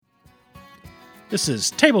This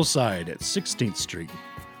is Tableside at 16th Street.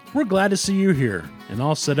 We're glad to see you here and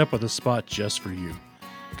all set up with a spot just for you.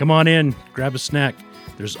 Come on in, grab a snack.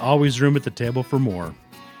 There's always room at the table for more.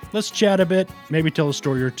 Let's chat a bit, maybe tell a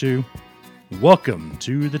story or two. Welcome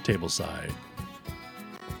to the Tableside.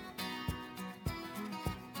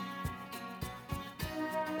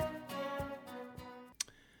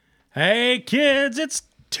 Hey kids, it's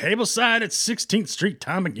Tableside at 16th Street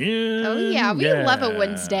time again. Oh yeah, we love a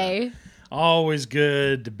Wednesday. Always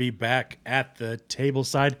good to be back at the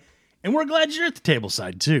Tableside. And we're glad you're at the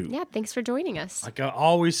Tableside too. Yeah, thanks for joining us. Like I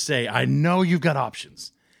always say, I know you've got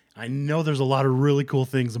options. I know there's a lot of really cool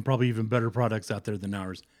things and probably even better products out there than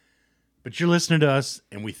ours. But you're listening to us,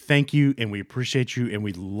 and we thank you, and we appreciate you, and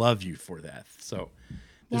we love you for that. So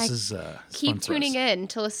this is keep tuning in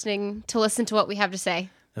to listen to what we have to say.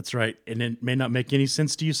 That's right. And it may not make any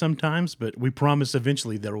sense to you sometimes, but we promise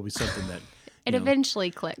eventually there will be something that it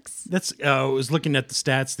eventually clicks. That's I was looking at the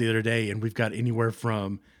stats the other day, and we've got anywhere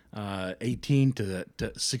from 18 to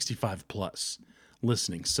 65 plus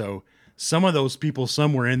listening. So some of those people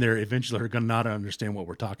somewhere in there eventually are going to not understand what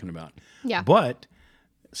we're talking about. Yeah. But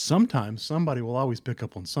sometimes somebody will always pick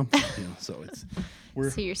up on something. So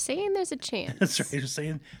So you're saying there's a chance. That's right. You're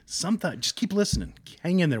saying sometimes just keep listening.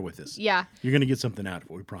 Hang in there with us. Yeah. You're going to get something out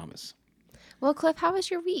of it. We promise. Well, Cliff, how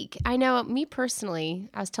was your week? I know me personally,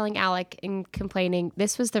 I was telling Alec and complaining,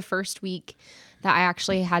 this was the first week that I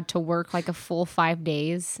actually had to work like a full 5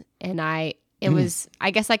 days. And I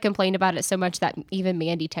guess I complained about it so much that even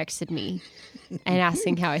Mandy texted me and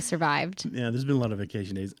asking how I survived. Yeah, there's been a lot of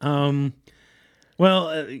vacation days.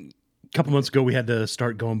 Well, a couple months ago, we had to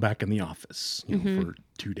start going back in the office for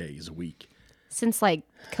 2 days a week. Since like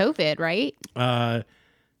COVID, right?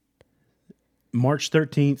 March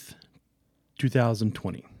 13th,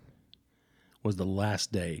 2020 was the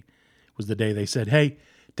last day. Was the day they said, hey,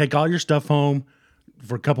 take all your stuff home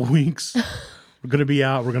for a couple weeks. We're going to be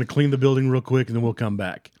out. We're going to clean the building real quick, and then we'll come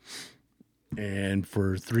back. And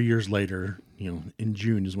for 3 years later, in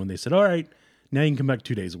June is when they said, all right, now you can come back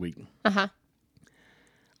 2 days a week. Uh-huh.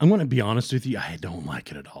 I'm going to be honest with you. I don't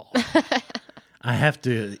like it at all. I have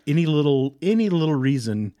to, any little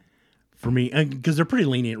reason for me, because they're pretty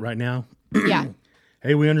lenient right now. Yeah.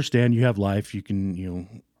 Hey, we understand you have life. You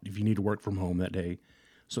can, if you need to work from home that day.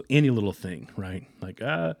 So any little thing, right? Like,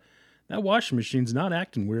 that washing machine's not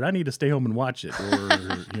acting weird. I need to stay home and watch it.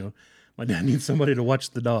 Or, my dad needs somebody to watch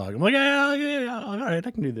the dog. I'm like, yeah, all right, I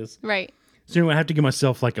can do this. Right. So anyway, I have to give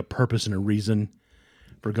myself like a purpose and a reason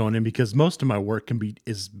for going in because most of my work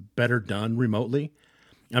is better done remotely.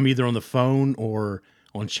 I'm either on the phone or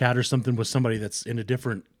on chat or something with somebody that's in a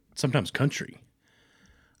different, sometimes country.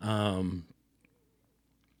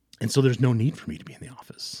 And so there's no need for me to be in the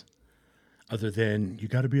office other than you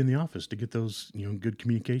got to be in the office to get those, good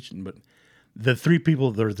communication. But the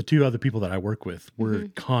the two other people that I work with, we're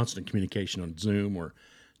constant communication on Zoom or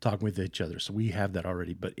talking with each other. So we have that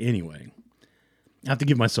already. But anyway, I have to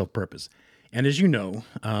give myself purpose. And as you know,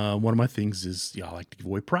 one of my things is I like to give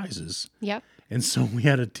away prizes. Yep. And so we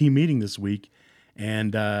had a team meeting this week,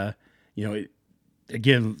 and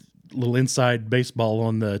again, little inside baseball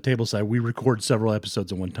on the table side. We record several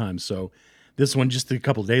episodes at one time. So this one just a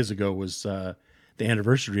couple of days ago was the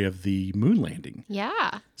anniversary of the moon landing.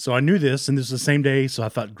 Yeah. So I knew this, and this was the same day. So I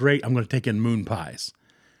thought, great, I'm going to take in moon pies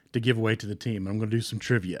to give away to the team. I'm going to do some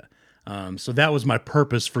trivia. So that was my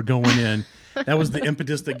purpose for going in. That was the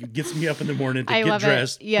impetus that gets me up in the morning to get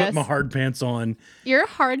dressed, put my hard pants on. Your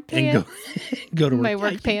hard pants? And go to work. My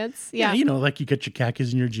work pants? Yeah. Like you get your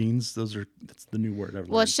khakis and your jeans. That's the new word I've learned.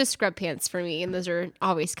 Well, it's just scrub pants for me, and those are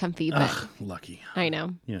always comfy, but lucky. I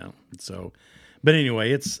know. So, but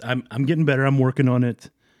anyway, I'm getting better. I'm working on it.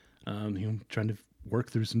 Trying to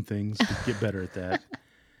work through some things to get better at that.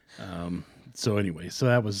 So anyway, so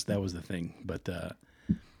that was the thing, but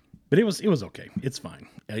it was okay. It's fine.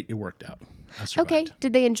 It worked out. I survived. Okay.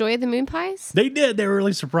 Did they enjoy the moon pies? They did. They were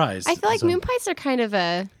really surprised. I feel like moon pies are kind of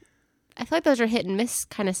I feel like those are hit and miss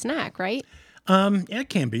kind of snack, right? Yeah, it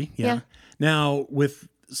can be. Yeah. Now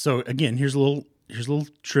so again, here's a little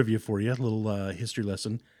trivia for you, a little history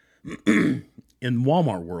lesson. In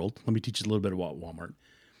Walmart world, let me teach you a little bit about Walmart.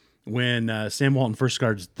 When Sam Walton first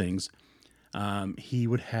started things, he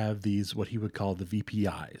would have these what he would call the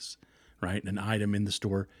VPIs, right? An item in the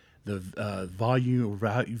store. The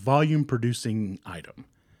volume producing item.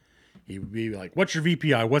 He would be like, what's your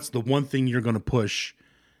VPI? What's the one thing you're going to push,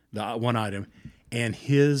 the one item? And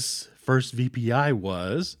his first VPI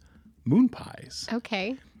was moon pies.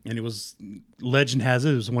 Okay. And legend has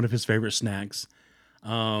it was one of his favorite snacks.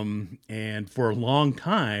 And for a long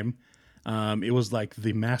time, it was like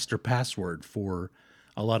the master password for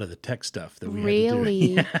a lot of the tech stuff that we had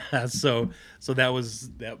Really? to do. Yeah. So that was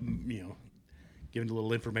that. Giving a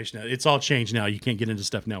little information out. It's all changed now. You can't get into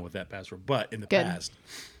stuff now with that password. But in the Good. past,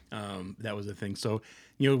 that was the thing. So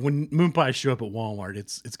when moon pies show up at Walmart,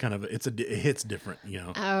 it's kind of it hits different.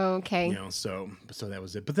 Okay. So that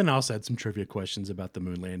was it. But then I also had some trivia questions about the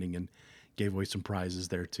moon landing and gave away some prizes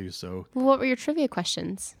there too. So Well, what were your trivia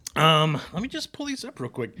questions? let me just pull these up real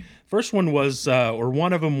quick. First one was, or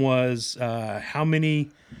one of them was,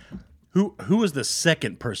 who was the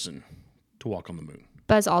second person to walk on the moon?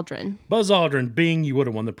 Buzz Aldrin. Buzz Aldrin. Bing, you would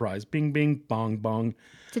have won the prize. Bing, bing, bong, bong.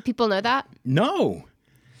 Did people know that? No.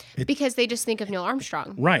 Because they just think of Neil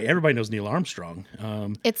Armstrong. Right. Everybody knows Neil Armstrong.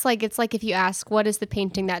 It's like if you ask, what is the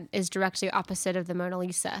painting that is directly opposite of the Mona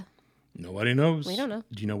Lisa? Nobody knows. We don't know.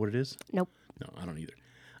 Do you know what it is? Nope. No, I don't either.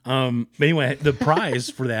 But anyway, the prize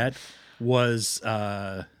for that was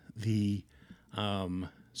the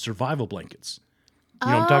survival blankets.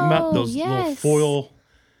 You know what I'm talking about? Those little yes. foil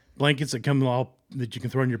blankets that come all that you can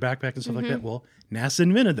throw in your backpack and stuff like that. Well, NASA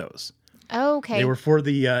invented those. Okay. They were for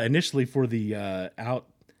the initially for the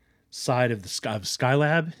outside of the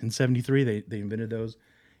Skylab in '73. They invented those,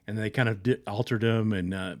 and they kind of altered them,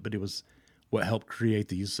 and but it was what helped create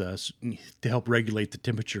these to help regulate the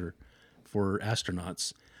temperature for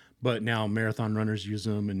astronauts. But now marathon runners use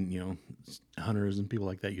them, and hunters and people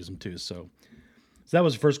like that use them too. So that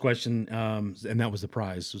was the first question, and that was the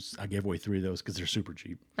prize. I gave away 3 of those because they're super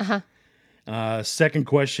cheap. Second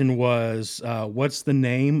question was, what's the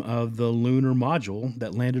name of the lunar module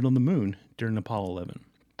that landed on the moon during Apollo 11?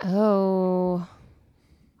 Oh,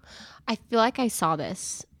 I feel like I saw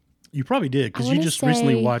this. You probably did because I you wanna just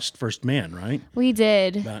recently say- watched First Man, right? We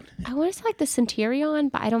did. But I want to say like the Centurion,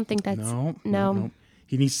 but I don't think that's no.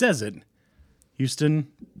 He says it. Houston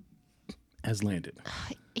has landed.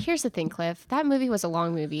 Here's the thing, Cliff. That movie was a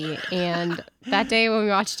long movie, and that day when we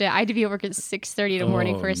watched it, I had to be at work at 6:30 in the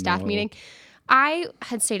morning for a staff no. meeting. I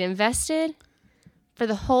had stayed invested for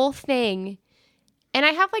the whole thing, and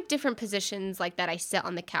I have like different positions like that. I sit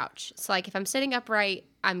on the couch, so like if I'm sitting upright,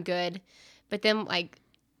 I'm good. But then I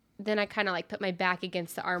kind of like put my back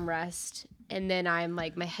against the armrest, and then I'm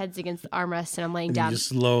like my head's against the armrest, and I'm laying And down. you just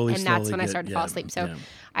slowly, And that's when I started to fall asleep. So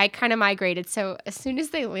I kind of migrated. So as soon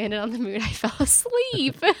as they landed on the moon, I fell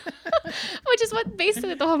asleep, which is what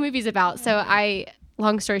basically the whole movie's about. So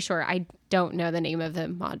long story short, I don't know the name of the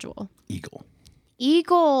module.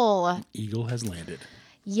 Eagle has landed.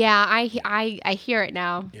 Yeah, I hear it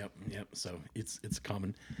now. Yep. So it's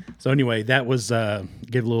common. So anyway, that was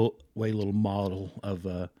gave a little model of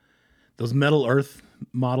those metal Earth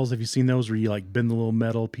models. Have you seen those where you like bend the little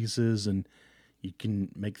metal pieces and you can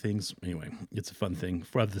make things? Anyway, it's a fun thing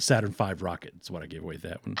for the Saturn V rocket. That's what I gave away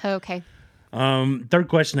that one. Okay. Third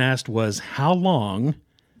question asked was, how long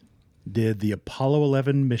did the Apollo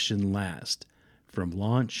 11 mission last from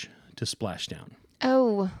launch to splashdown?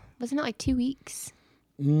 Oh, wasn't it like 2 weeks?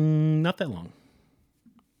 Not that long.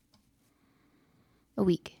 A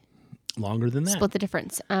week. Longer than that. Split the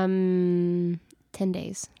difference. 10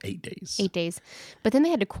 days. 8 days. 8 days. But then they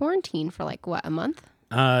had to quarantine for like what, a month?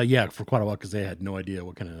 Yeah, for quite a while because they had no idea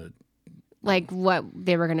what kind of Like what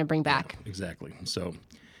they were going to bring back. exactly. So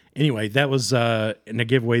anyway, that was and I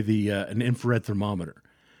gave away the an infrared thermometer,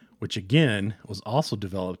 which again was also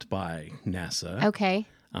developed by NASA. Okay.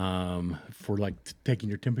 For like taking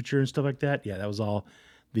your temperature and stuff like that. Yeah, that was all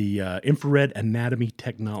the infrared anatomy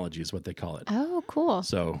technology is what they call it. Oh, cool.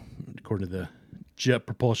 So according to the Jet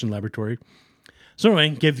Propulsion Laboratory. So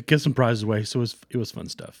anyway, give some prizes away. So it was fun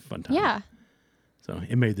stuff, fun time. Yeah. So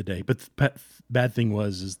it made the day. But the bad thing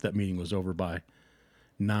is that meeting was over by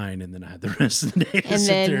 9, and then I had the rest of the day to And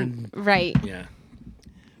sit there then, and right, yeah.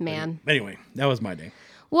 man. Anyway, that was my day.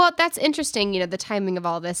 Well, that's interesting, the timing of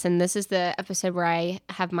all this. And this is the episode where I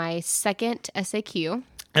have my second SAQ.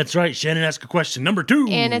 That's right. Shannon asked a question. Number 2.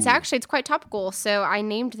 And it's quite topical. So I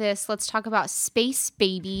named this, let's talk about Space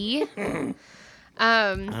Baby.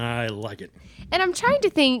 I like it. And I'm trying to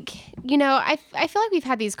think, I feel like we've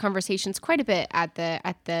had these conversations quite a bit at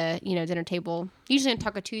the dinner table, usually on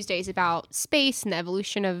Taco Tuesdays, about space and the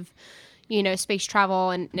evolution of, space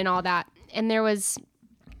travel and all that. And there was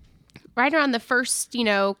right around the first,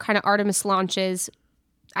 kind of Artemis launches,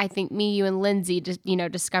 I think me, you, and Lindsay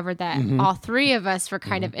discovered that all 3 of us were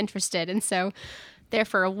kind of interested. And so there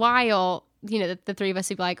for a while, the 3 of us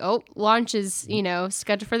would be like, oh, launch is,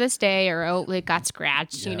 scheduled for this day, or, oh, it got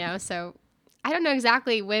scratched, So I don't know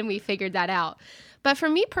exactly when we figured that out. But for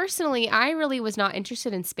me personally, I really was not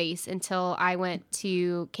interested in space until I went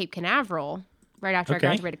to Cape Canaveral right after I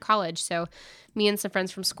graduated college. So me and some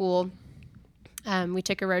friends from school, we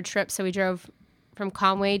took a road trip. So we drove from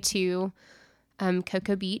Conway to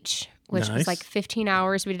Cocoa Beach, which Nice. was like 15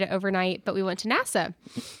 hours. We did it overnight, but we went to NASA.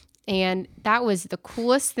 And that was the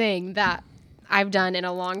coolest thing that I've done in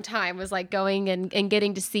a long time, was like going and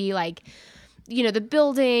getting to see like, you know, the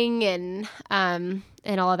building and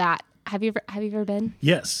all of that. Have you ever been?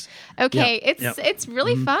 Yes. Okay. Yep. It's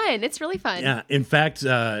really fun. It's really fun. Yeah. In fact,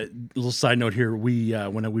 little side note here, we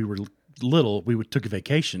when we were little, we took a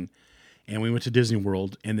vacation and we went to Disney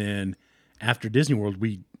World. And then after Disney World,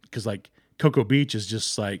 because like Cocoa Beach is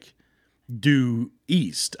just like due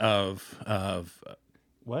east of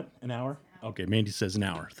what? An hour? Okay. Mandy says an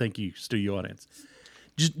hour. Thank you, studio audience.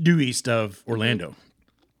 Just due east of Orlando.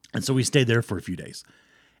 And so we stayed there for a few days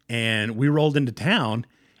and we rolled into town.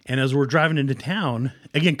 And as we're driving into town,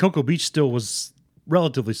 again, Cocoa Beach still was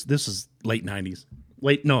relatively, this is late 90s.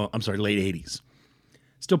 Late 80s.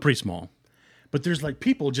 Still pretty small. But there's like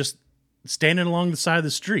people just standing along the side of the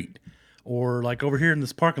street. Or like over here in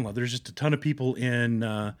this parking lot, there's just a ton of people in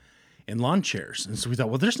lawn chairs. And so we thought,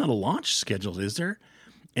 well, there's not a launch scheduled, is there?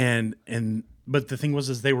 But the thing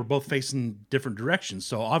was they were both facing different directions.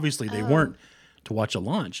 So obviously they weren't to watch a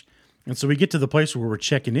launch. And so we get to the place where we're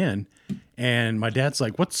checking in, and my dad's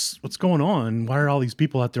like, what's going on? Why are all these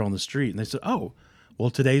people out there on the street? And they said, oh, well,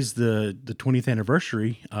 today's the 20th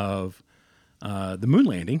anniversary of the moon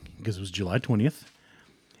landing, because it was July 20th,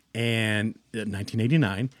 and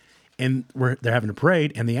 1989, and they're having a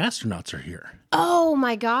parade, and the astronauts are here. Oh,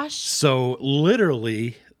 my gosh. So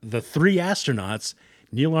literally the 3 astronauts,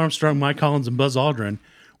 Neil Armstrong, Mike Collins, and Buzz Aldrin,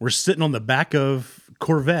 were sitting on the back of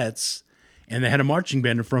Corvettes, and they had a marching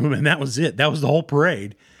band in front of them, and that was it. That was the whole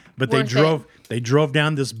parade. But they drove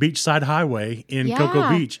down this beachside highway in Cocoa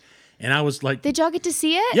Beach, and I was like, did y'all get to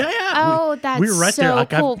see it? Yeah. Oh, that's we were right so there. Like,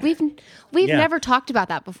 cool. We've never talked about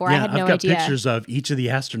that before. I had no I've got idea. pictures of each of the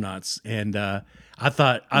astronauts, and I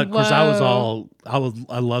thought, of course,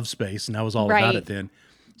 I love space, and I was all about it then.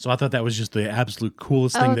 So I thought that was just the absolute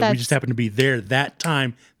coolest thing that we just happened to be there that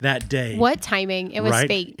time, that day. What timing? It was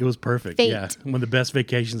fate. It was perfect. Fate. Yeah, one of the best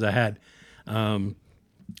vacations I had.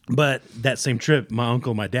 But that same trip, my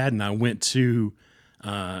uncle, my dad, and I went to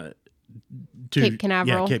Cape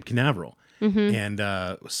Canaveral. Yeah, Cape Canaveral, and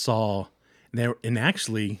saw there. And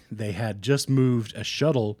actually, they had just moved a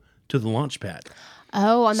shuttle to the launch pad.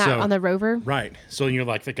 Oh, on the rover. Right. So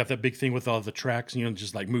they got that big thing with all the tracks,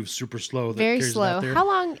 just like moves super slow. Very slow. How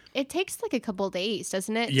long? It takes like a couple of days,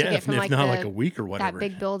 doesn't it? Yeah, to get from if not like a week or whatever. That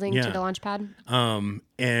big building to the launch pad.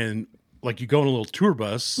 And like you go on a little tour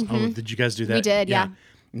bus. Did you guys do that? We did, yeah.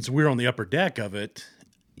 And so we were on the upper deck of it,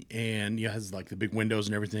 and it has like the big windows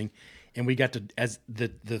and everything. And we got to, as the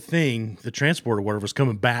transport or whatever was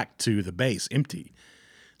coming back to the base empty.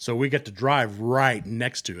 So we got to drive right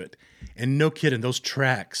next to it. And no kidding, those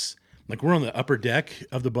tracks, like we're on the upper deck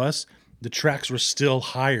of the bus, the tracks were still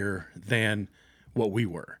higher than what we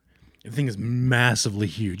were. The thing is massively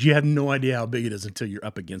huge. You have no idea how big it is until you're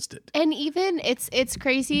up against it. And even it's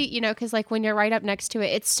crazy, because like when you're right up next to it,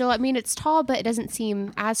 it's still, it's tall, but it doesn't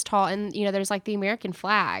seem as tall. And, there's like the American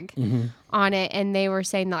flag on it. And they were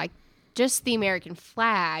saying that like just the American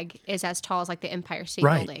flag is as tall as like the Empire State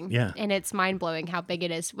Building. Yeah. And it's mind blowing how big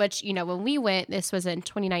it is, which, when we went, this was in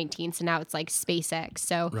 2019. So now it's like SpaceX.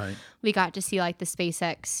 So we got to see like the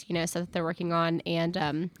SpaceX, stuff that they're working on.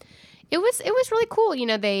 And, it was really cool.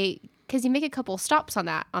 Because you make a couple stops on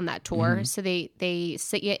that tour. So they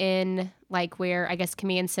sit you in like where I guess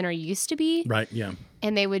Command Center used to be. Right. Yeah.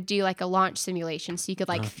 And they would do like a launch simulation, so you could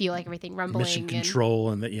like feel like everything rumbling. Mission control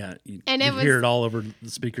and that. Yeah. You hear it all over the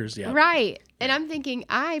speakers. Yeah. Right. And I'm thinking,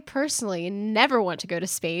 I personally never want to go to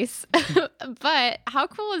space, but how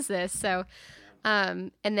cool is this? So,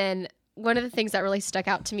 and then one of the things that really stuck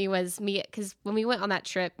out to me was because when we went on that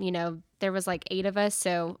trip, there was like 8 of us.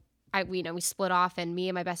 So we split off, and me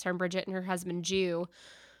and my best friend Bridget and her husband Jew.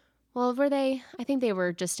 Well, I think they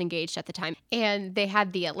were just engaged at the time, and they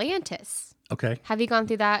had the Atlantis. Okay. Have you gone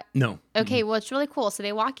through that? No. Okay. Well, it's really cool. So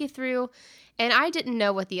they walk you through, and I didn't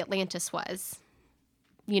know what the Atlantis was,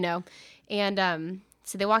 and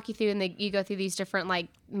so they walk you through, and you go through these different like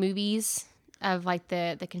movies of like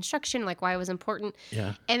the construction, like why it was important.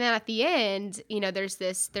 Yeah. And then at the end, there's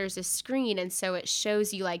this screen, and so it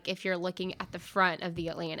shows you like if you're looking at the front of the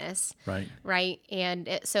Atlantis. Right. Right.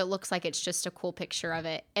 And so it looks like it's just a cool picture of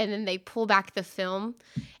it. And then they pull back the film,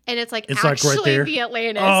 and it's actually like right there. the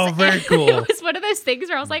Atlantis. Oh, very And cool. It was one of those things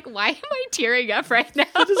where I was like, why am I tearing up right now?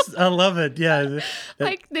 I love it. Yeah.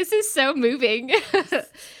 Like, this is so moving.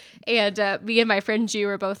 And me and my friend Jew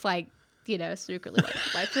were both like, secretly like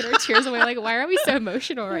wiping our tears away. Like, why are we so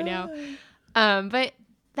emotional right now? But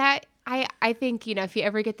that, I think, if you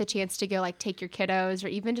ever get the chance to go like take your kiddos, or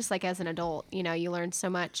even just like as an adult, you learn so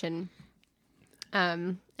much. And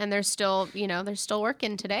And they're still, they're still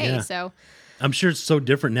working today. Yeah. So I'm sure it's so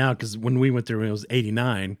different now because when we went through, it was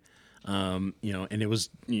 89, and it was,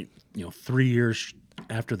 3 years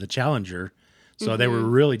after the Challenger. So they were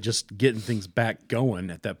really just getting things back going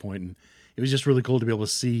at that point. And it was just really cool to be able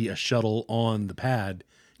to see a shuttle on the pad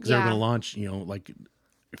because they were going to launch, like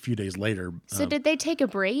a few days later. So did they take a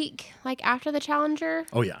break like after the Challenger?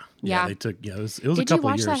 Oh yeah. Yeah. They took, it was a Did couple you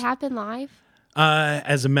watch of years. that happen live?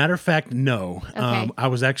 As a matter of fact, no. Okay. I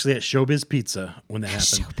was actually at Showbiz Pizza when that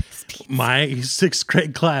happened. Showbiz Pizza. My 6th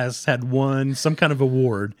grade class had won some kind of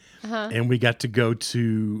award, and we got to go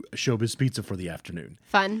to Showbiz Pizza for the afternoon.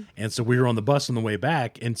 Fun. And so we were on the bus on the way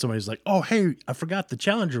back, and somebody's like, "Oh, hey, I forgot the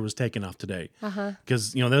Challenger was taken off today."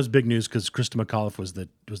 Because that was big news because Krista McAuliffe was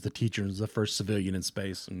the teacher, was the first civilian in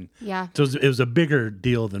space, and Yeah. so it was a bigger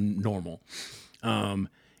deal than normal. And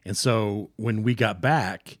so when we got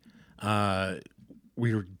back,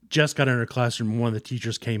 we were just got in our classroom. One of the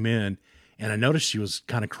teachers came in, and I noticed she was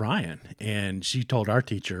kind of crying, and she told our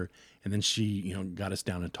teacher, and then she, got us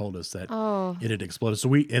down and told us that it had exploded. So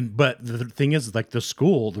but the thing is, like the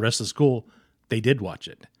rest of the school, they did watch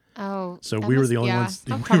it. Oh. So we were the only ones.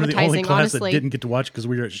 We How were the only traumatizing, class honestly. that didn't get to watch because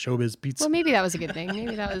we were at Showbiz Pizza. Well, maybe that was a good thing.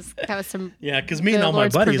 Maybe that was some. Yeah, because me and the all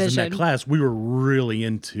Lord's my buddies in provision. that class, we were really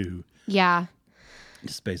into Yeah.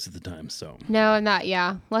 space at the time. So No, I'm not.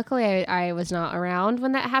 Yeah. Luckily, I was not around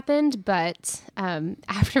when that happened. But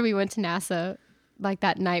after we went to NASA, like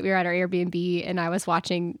that night, we were at our Airbnb, and I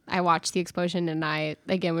watched the explosion, and I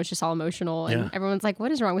again was just all emotional, and everyone's like,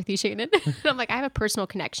 "What is wrong with you, Shannon?" And I'm like, "I have a personal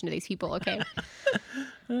connection to these people." Okay.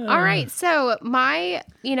 All right. So my,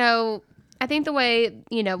 I think the way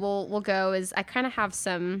we'll go is I kind of have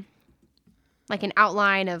some like an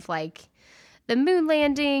outline of like the moon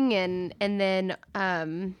landing and then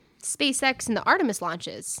SpaceX and the Artemis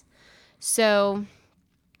launches. So,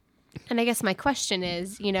 and I guess my question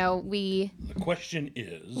is, the question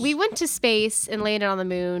is, we went to space and landed on the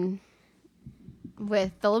moon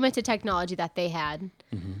with the limited technology that they had.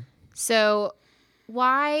 So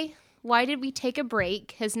why did we take a break?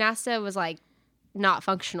 Because NASA was like not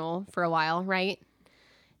functional for a while, right?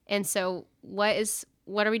 And so what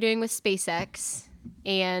are we doing with SpaceX?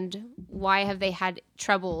 And why have they had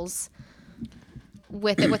troubles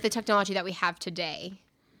with it, with the technology that we have today?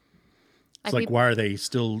 it's why are they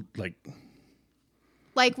still like,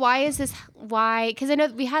 why is this? Why? Because I know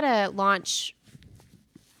we had a launch.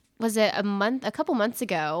 Was it a couple months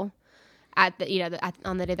ago at the,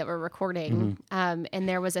 on the day that we're recording. And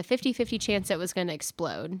there was a 50-50 chance it was going to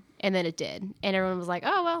explode. And then it did. And everyone was like,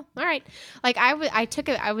 oh, well, all right. Like I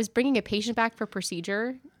was bringing a patient back for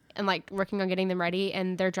procedure and like working on getting them ready.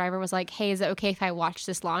 And their driver was like, hey, is it okay if I watch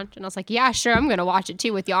this launch? And I was like, yeah, sure. I'm going to watch it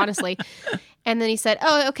too with you, honestly. And then he said,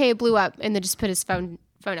 oh, okay. It blew up. And then just put his phone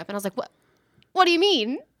up. And I was like, what do you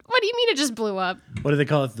mean? What do you mean it just blew up? What do they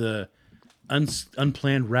call it? The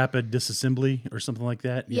unplanned rapid disassembly or something like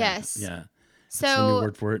that? Yeah. Yes. Yeah. So That's the new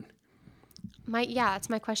word for it. That's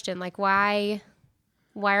my question. Like, why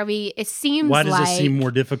are we, it seems Why does like, it seem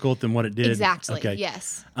more difficult than what it did? Exactly. Okay.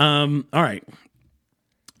 Yes. All right.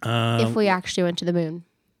 If we actually went to the moon.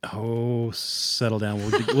 Oh, settle down.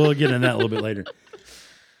 We'll get into that a little bit later.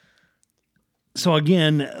 So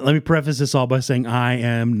again, let me preface this all by saying I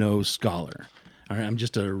am no scholar. All right, I'm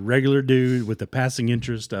just a regular dude with a passing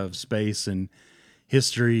interest of space and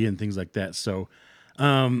history and things like that. So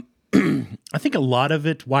I think a lot of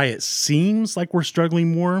it, why it seems like we're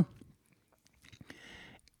struggling more,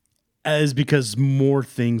 is because more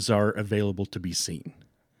things are available to be seen.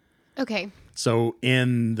 Okay. So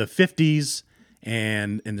in the 50s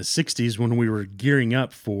and in the 60s, when we were gearing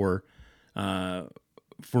up for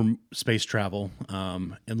space travel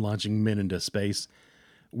and launching men into space,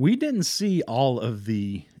 we didn't see all of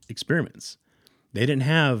the experiments. They didn't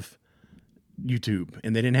have YouTube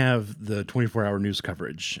and they didn't have the 24-hour news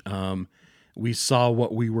coverage. We saw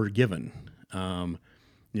what we were given.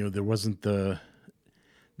 There wasn't the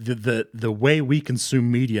way we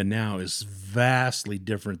consume media now is vastly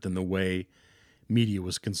different than the way media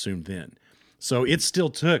was consumed then. So it still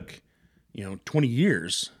took, 20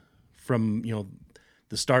 years from,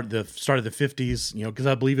 the start of the 50s, because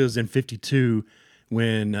I believe it was in 52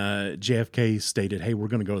 when JFK stated, hey, we're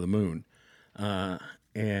going to go to the moon.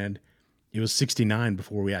 And it was 69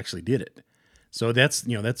 before we actually did it. So that's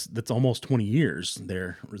almost 20 years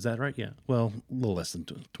there. Is that right? Yeah. Well, a little less than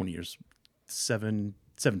 20 years, 17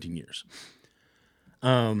 years.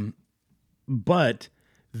 But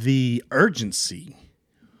the urgency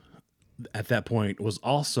at that point was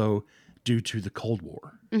also due to the Cold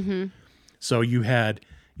War. Mm-hmm. So you had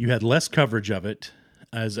less coverage of it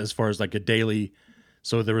as far as like a daily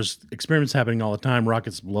So there was experiments happening all the time,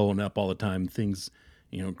 rockets blowing up all the time, things,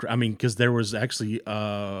 I mean, because there was actually it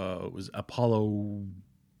was Apollo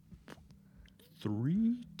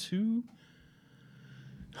 3, 2.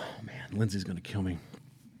 Oh man, Lindsay's gonna kill me.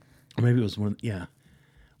 Or maybe it was one. Yeah,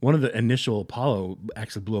 one of the initial Apollo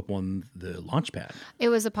actually blew up on the launch pad. It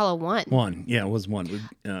was Apollo 1. One, yeah, it was one.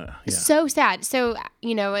 Yeah. So sad. So,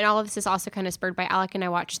 and all of this is also kind of spurred by Alec and I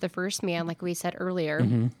watched The First Man, like we said earlier.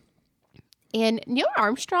 Mm-hmm. And Neil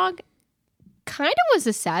Armstrong kind of was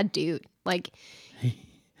a sad dude. Like,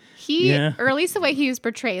 he, or at least the way he was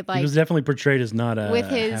portrayed, like, he was definitely portrayed as not a with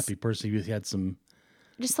his, happy person. He had some,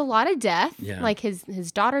 just a lot of death. Yeah. Like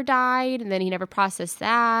his daughter died, and then he never processed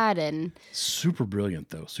that, and super brilliant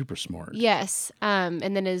though, super smart. Yes, and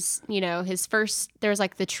then his first, there was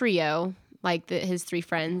like the trio, like his three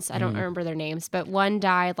friends. I don't remember their names, but one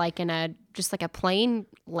died like in a plane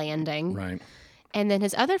landing, Right. And then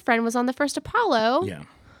his other friend was on the first Apollo. Yeah.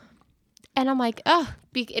 And I'm like, oh,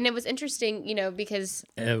 and it was interesting, because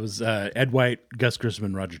it was Ed White, Gus Grissom,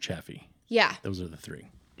 and Roger Chaffee. Yeah. Those are the three.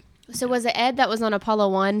 So was it Ed that was on Apollo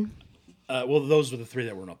 1? Well, those were the three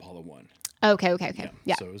that were on Apollo 1. Okay.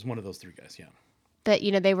 Yeah. So it was one of those three guys, yeah. But,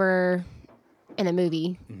 they were in the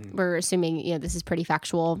movie. We're assuming, this is pretty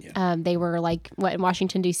factual. Yeah. They were in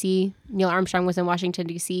Washington, D.C. Neil Armstrong was in Washington,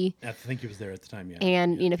 D.C. I think he was there at the time, yeah.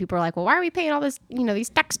 And, people are like, well, why are we paying all this, these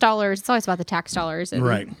tax dollars? It's always about the tax dollars. And,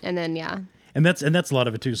 Right. And then, yeah. And that's a lot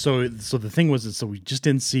of it too. So the thing was, so we just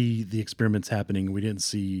didn't see the experiments happening. We didn't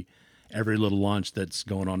see every little launch that's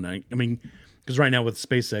going on. I mean, because right now with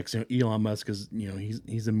SpaceX, Elon Musk is,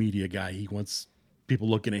 he's a media guy. He wants people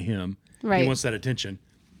looking at him. Right. He wants that attention.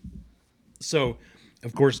 So,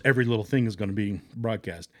 of course, every little thing is going to be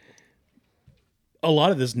broadcast. A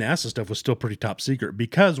lot of this NASA stuff was still pretty top secret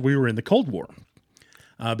because we were in the Cold War.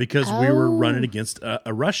 Because we were running against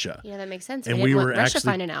a Russia. Yeah, that makes sense. And we were Russia actually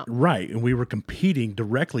finding out. Right. And we were competing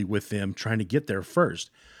directly with them, trying to get there first.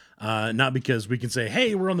 Not because we can say,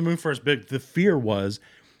 hey, we're on the moon first, but the fear was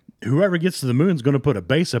whoever gets to the moon is going to put a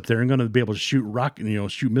base up there and going to be able to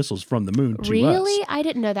shoot missiles from the moon to us. Really? I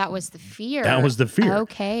didn't know that was the fear. That was the fear.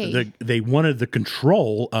 Okay. They wanted the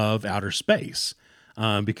control of outer space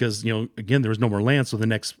because, again, there was no more land. So the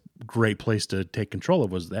next great place to take control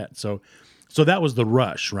of was that. So that was the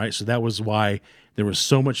rush, right? So that was why there was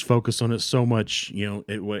so much focus on it, so much,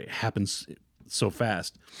 it happens so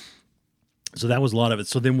fast. So that was a lot of it.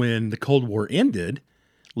 So then when the Cold War ended,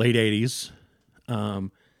 late 80s,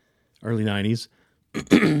 early 90s,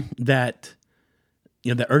 that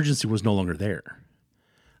urgency was no longer there.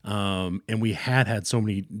 And we had so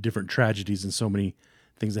many different tragedies and so many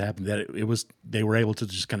things that happened that they were able to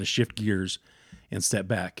just kind of shift gears and step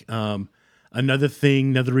back.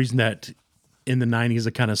 Another reason that in the 90s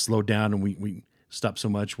it kind of slowed down and we stopped so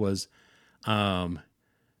much was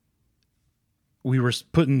we were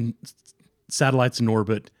putting satellites in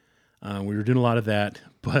orbit. We were doing a lot of that,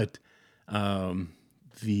 but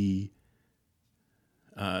the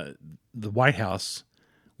White House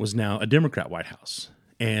was now a Democrat White House,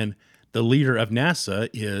 and the leader of NASA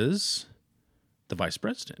is the vice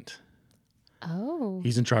president. Oh.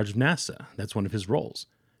 He's in charge of NASA. That's one of his roles.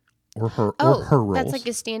 Or her roles. That's like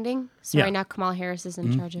a standing. Sorry, Yeah. now Kamala Harris is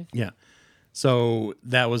in charge of. Yeah. So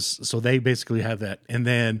they basically have that. And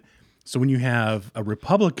then, so when you have a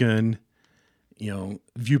Republican,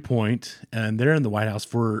 viewpoint, and they're in the White House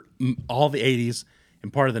for all the 80s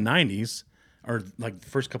and part of the 90s, or like the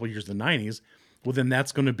first couple of years of the 90s, well, then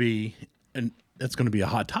that's going to be a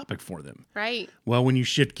hot topic for them. Right. Well, when you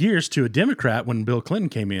shift gears to a Democrat, when Bill Clinton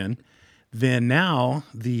came in, then now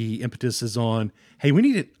the impetus is on, hey, we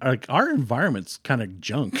need it. Like our environment's kind of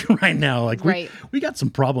junk right now. Like we got some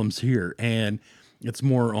problems here, and it's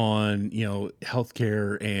more on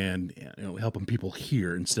healthcare and helping people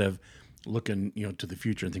here instead of looking to the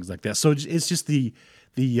future and things like that. So it's just the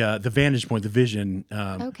vantage point, the vision.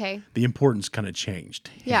 Okay. The importance kind of changed.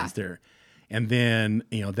 Yeah. There, and then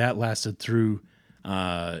that lasted through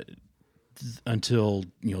until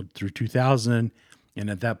through 2000. And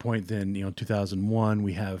at that point, then, 2001,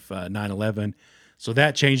 we have 9/11. So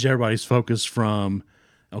that changed everybody's focus from,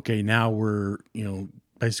 okay, now we're,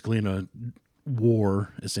 basically in a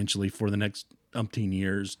war, essentially, for the next umpteen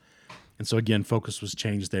years. And so, again, focus was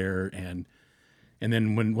changed there. And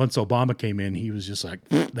then once Obama came in, he was just like,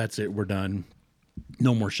 that's it, we're done.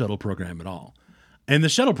 No more shuttle program at all. And the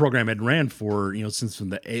shuttle program had ran for, since from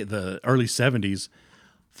the early 70s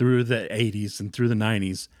through the 80s and through the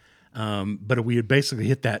 90s. But we had basically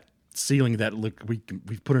hit that ceiling that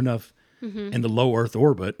we've put enough in the low Earth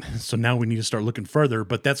orbit. So now we need to start looking further,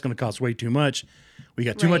 but that's going to cost way too much. We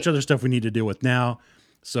got too much other stuff we need to deal with now.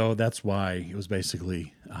 So that's why it was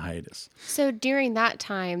basically a hiatus. So during that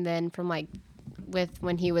time, then from like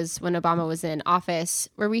when Obama was in office,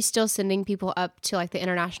 were we still sending people up to like the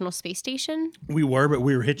International Space Station? We were, but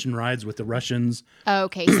we were hitching rides with the Russians Oh,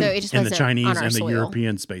 okay. So it just and the wasn't Chinese on our and the soil.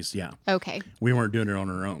 European space. Yeah. Okay. We weren't doing it on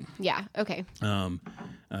our own. Yeah. Okay.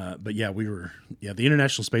 But yeah, we were, the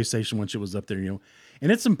International Space Station, once it was up there,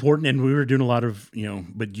 and it's important. And we were doing a lot of,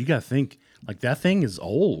 but you got to think, like, that thing is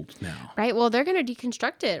old now. Right. Well, they're going to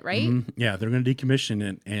deconstruct it, right? Yeah, they're going to decommission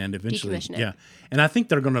it and eventually, Decommission it. yeah. And I think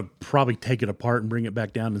they're going to probably take it apart and bring it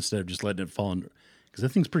back down instead of just letting it fall under, because that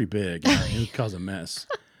thing's pretty big. It would cause a mess.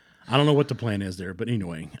 I don't know what the plan is there, but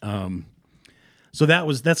anyway. So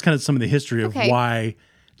that's kind of some of the history of why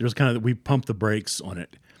there's kind of, we pumped the brakes on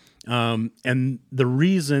it. And the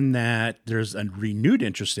reason that there's a renewed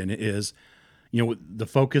interest in it is, the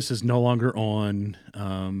focus is no longer on,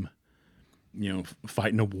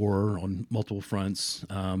 fighting a war on multiple fronts.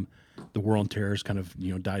 The war on terror has kind of,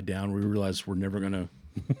 died down. We realize we're never going to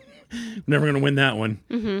win that one.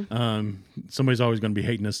 Mm-hmm. Somebody's always going to be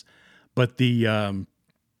hating us. But these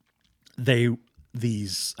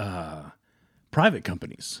private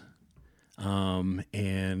companies,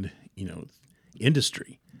 and,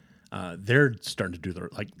 industry, they're starting to do their,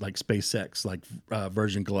 like SpaceX, like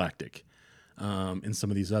Virgin Galactic, and some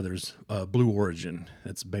of these others, Blue Origin,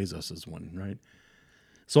 that's Bezos's one, right?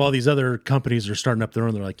 So all these other companies are starting up their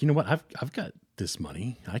own. They're like, you know what? I've got this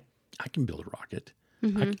money. I can build a rocket.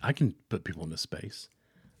 Mm-hmm. I can put people into space.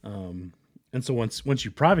 And so once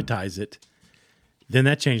you privatize it, then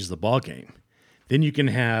that changes the ball game. Then you can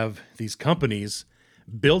have these companies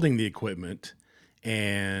building the equipment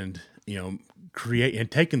and, create and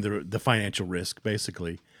taking the financial risk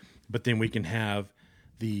basically. But then we can have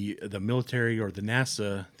the military or the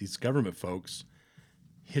NASA, these government folks,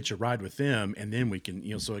 hitch a ride with them, and then we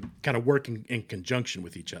can, so it kind of working in conjunction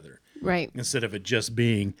with each other. Right. Instead of it just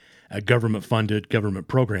being a government-funded government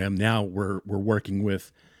program, now we're working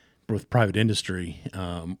with private industry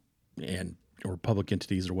and or public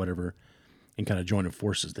entities or whatever, and kind of joining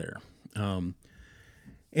forces there. And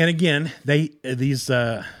again,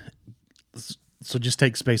 so just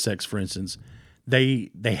take SpaceX for instance. They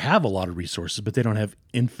have a lot of resources, but they don't have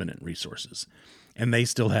infinite resources, and they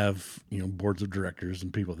still have boards of directors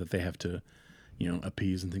and people that they have to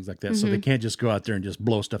appease and things like that. Mm-hmm. So they can't just go out there and just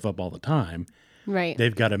blow stuff up all the time. Right.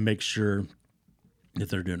 They've got to make sure that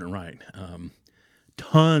they're doing it right.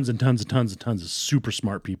 Tons and tons and tons and tons of super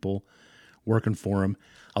smart people working for them.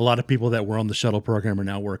 A lot of people that were on the shuttle program are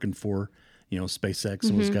now working for SpaceX.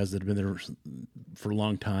 Mm-hmm. Those guys that have been there for a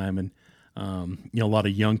long time, and a lot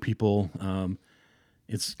of young people.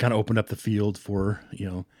 It's kind of opened up the field for,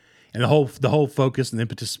 and the whole focus and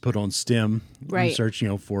impetus is put on STEM research,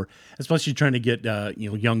 for especially trying to get,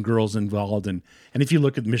 young girls involved. And if you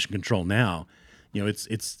look at Mission Control now,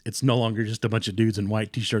 it's no longer just a bunch of dudes in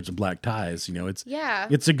white t-shirts and black ties.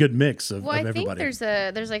 It's a good mix of everybody. I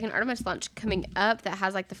think there's like an Artemis launch coming up that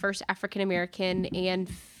has like the first African American and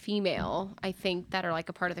female, I think, that are like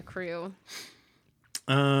a part of the crew.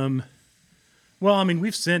 Well, I mean,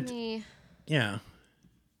 we've sent them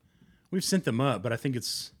up, but I think I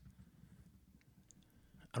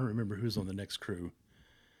don't remember who's on the next crew.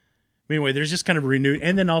 Anyway, there's just kind of renewed,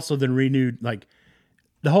 and then also the renewed, like,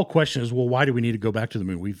 the whole question is, well, why do we need to go back to the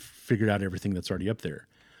moon? We've figured out everything that's already up there.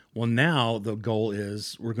 Well, now the goal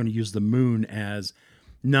is we're going to use the moon as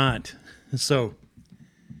so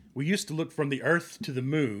we used to look from the Earth to the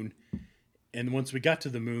moon, and once we got to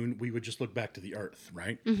the moon, we would just look back to the Earth,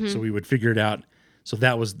 right? Mm-hmm. So we would figure it out. So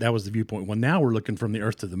that was the viewpoint. Well, now we're looking from the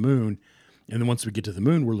Earth to the moon, and then once we get to the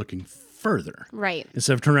moon, we're looking further. Right.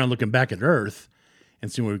 Instead of turning around looking back at Earth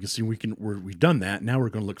and seeing what we can see, we've done that. Now we're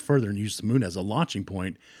going to look further and use the moon as a launching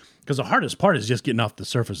point, because the hardest part is just getting off the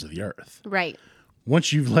surface of the Earth. Right.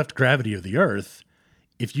 Once you've left gravity of the Earth,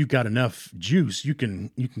 if you've got enough juice, you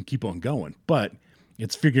can keep on going. But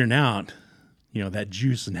it's figuring out, that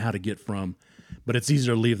juice and how to get from. But it's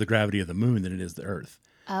easier to leave the gravity of the moon than it is the Earth.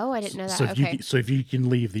 Oh, I didn't know that. So if you can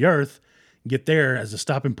leave the Earth, get there as a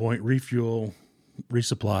stopping point, refuel,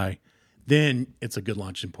 resupply, then it's a good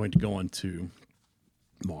launching point to go on to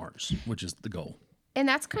Mars, which is the goal. And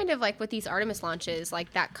that's kind of like with these Artemis launches,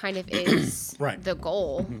 like that kind of is right. The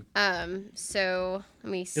goal. Mm-hmm. So let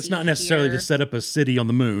me see. It's not necessarily to set up a city on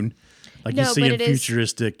the moon, like you see in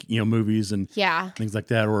futuristic, movies and things like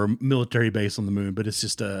that, or a military base on the moon. But it's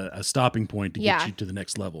just a stopping point to get you to the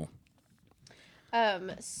next level.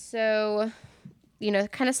 So,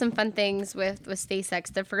 kind of some fun things with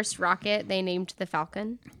SpaceX. The first rocket they named the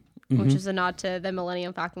Falcon, mm-hmm. which is a nod to the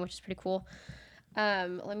Millennium Falcon, which is pretty cool.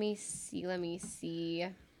 Let me see.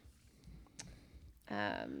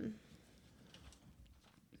 I'm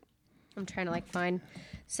trying to find.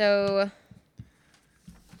 So,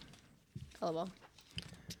 well.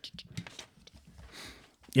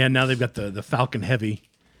 Yeah, now they've got the Falcon Heavy,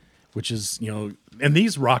 which is, and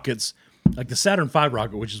these rockets, like the Saturn V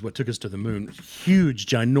rocket, which is what took us to the moon, huge,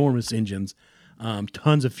 ginormous engines,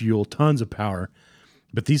 tons of fuel, tons of power.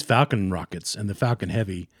 But these Falcon rockets and the Falcon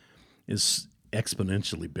Heavy is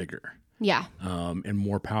exponentially bigger. Yeah. And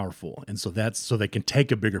more powerful. And so they can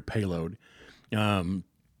take a bigger payload. And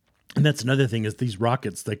that's another thing is these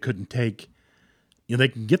rockets, they couldn't take, they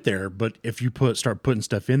can get there, but if you start putting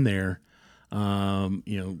stuff in there,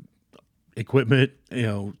 equipment,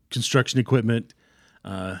 construction equipment,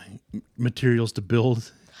 materials to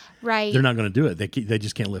build, right, they're not going to do it. They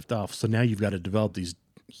just can't lift off. So now you've got to develop these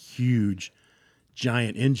huge,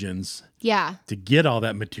 giant engines, to get all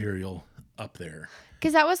that material up there.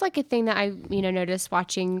 Because that was a thing that I noticed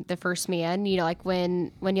watching The First Man.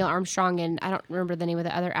 When Neil Armstrong and I don't remember the name of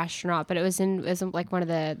the other astronaut, but it was in one of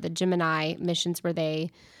the Gemini missions where they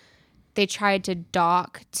tried to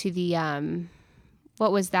dock to the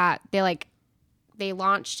what was that? They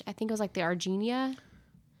launched, I think it was the Argenia,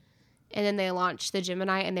 and then they launched the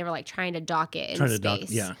Gemini, and they were trying to dock it in space.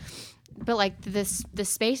 Yeah. But the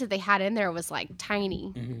space that they had in there was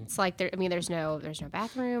tiny. Mm-hmm. It's there's no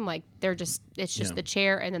bathroom. It's just the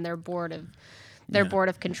chair, and then they're bored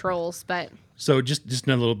of controls. But so just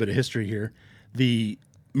a little bit of history here. The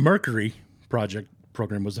Mercury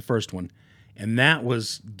program was the first one, and that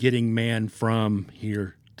was getting man from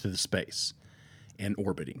here to the space and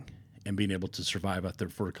orbiting and being able to survive out there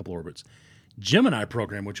for a couple orbits. Gemini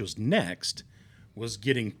program, which was next, was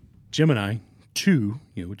getting Gemini 2,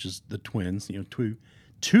 which is the twins,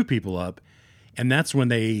 two people up. And that's when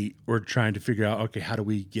they were trying to figure out, okay, how do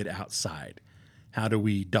we get outside? How do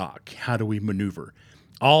we dock? How do we maneuver?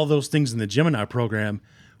 All those things in the Gemini program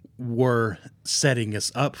were setting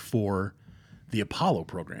us up for the Apollo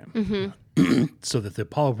program. Mm-hmm. So that the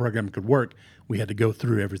Apollo program could work, we had to go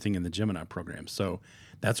through everything in the Gemini program. So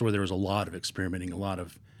that's where there was a lot of experimenting, a lot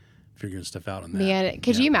of figuring stuff out on that. Man,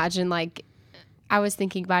 could you imagine, I was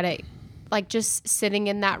thinking about it, just sitting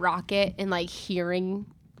in that rocket and hearing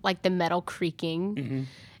the metal creaking, mm-hmm.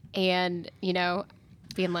 and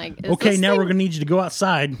being okay, now we're gonna need you to go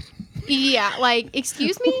outside. Yeah,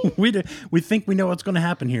 excuse me. we think we know what's going to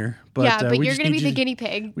happen here, but but you're gonna be the guinea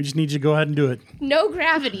pig. We just need you to go ahead and do it. No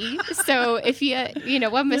gravity, so if you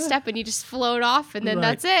one misstep and you just float off, and then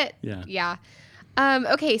that's it. Yeah.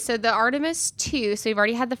 Okay, so the Artemis 2, so we've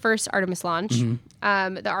already had the first Artemis launch.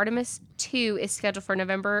 Mm-hmm. The Artemis 2 is scheduled for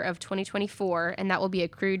November of 2024, and that will be a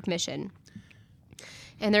crewed mission.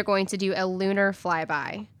 And they're going to do a lunar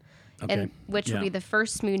flyby, which will be the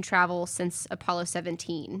first moon travel since Apollo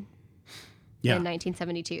 17 in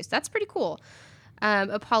 1972. So that's pretty cool.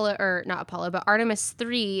 Artemis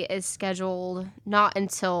 3 is scheduled not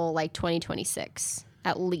until 2026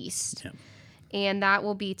 at least. Yeah. And that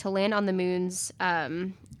will be to land on the moon's,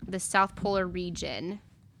 the South Polar region.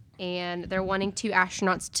 And they're wanting 2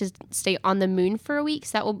 astronauts to stay on the moon for a week.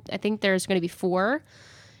 So I think there's going to be 4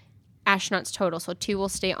 astronauts total. So 2 will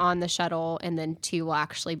stay on the shuttle, and then 2 will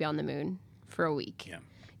actually be on the moon for a week. Yeah.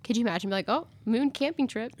 Could you imagine moon camping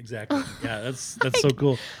trip? Exactly. Yeah, that's so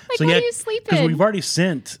cool. So where do you sleep in? Because we've already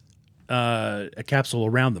sent a capsule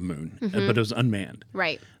around the moon, mm-hmm. But it was unmanned.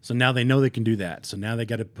 Right. So now they know they can do that. So now they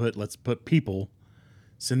got to let's put people,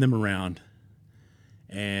 send them around.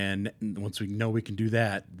 And once we know we can do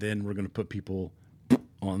that, then we're going to put people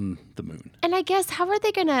on the moon. And I guess, how are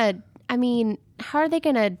they going to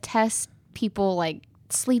test people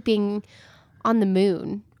sleeping on the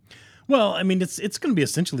moon? Well, it's going to be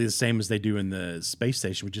essentially the same as they do in the space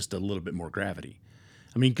station with just a little bit more gravity.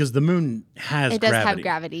 Because the moon has gravity. It does have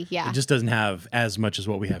gravity, yeah. It just doesn't have as much as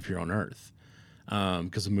what we have here on Earth,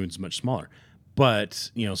 because the moon's much smaller.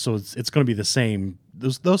 But, so it's going to be the same.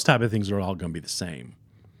 Those type of things are all going to be the same.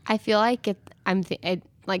 I feel like to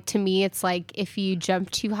me, it's if you jump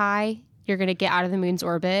too high, you're going to get out of the moon's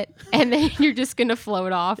orbit, and then you're just going to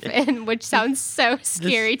float off, which sounds so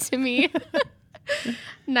scary to me.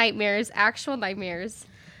 Nightmares, actual nightmares.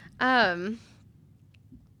 So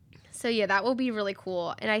yeah, that will be really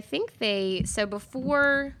cool. And I think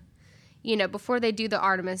before they do the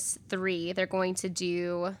Artemis 3, they're going to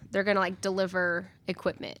deliver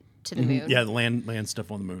equipment to the moon. Yeah, the land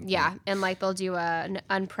stuff on the moon. Yeah, and they'll do an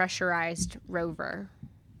unpressurized rover.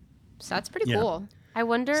 So that's pretty cool. I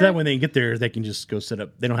wonder. So that when they get there, they can just go set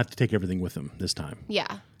up. They don't have to take everything with them this time.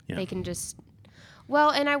 Yeah. They can just. Well,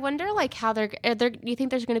 and I wonder how do you think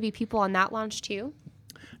there's going to be people on that launch too?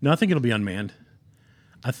 No, I think it'll be unmanned.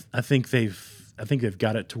 I think they've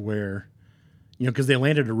got it to where, because they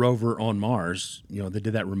landed a rover on Mars. They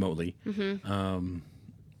did that remotely,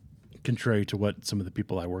 contrary to what some of the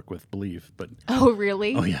people I work with believe. But Oh,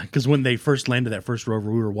 really? oh yeah, because when they first landed that first rover,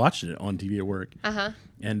 we were watching it on TV at work,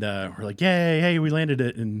 and we're like, "Yay, hey, we landed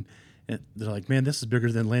it!" And they're like, "Man, this is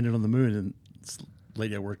bigger than landing on the moon." And this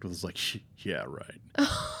lady I worked with was like, "Yeah, right."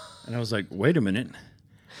 And I was like, "Wait a minute."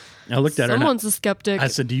 And I looked at her. Someone's a skeptic. I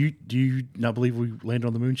said, "Do you not believe we landed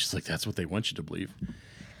on the moon?" She's like, "That's what they want you to believe."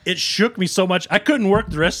 It shook me so much I couldn't work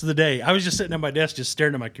the rest of the day. I was just sitting at my desk, just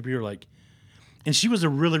staring at my computer, like. And she was a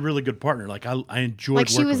really, really good partner. Like I enjoyed. Like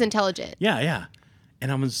she working was with intelligent. her. Yeah.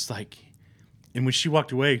 And I was like, and when she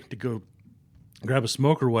walked away to go grab a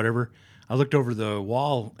smoke or whatever, I looked over the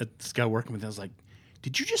wall at this guy working with. I was like,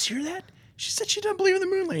 "Did you just hear that? She said she doesn't believe in the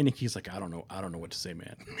moon landing." He's like, I don't know what to say,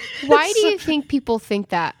 man." Why do you think people think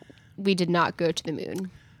that we did not go to the moon?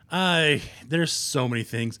 There's so many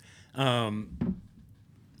things.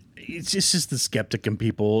 It's just the skeptic in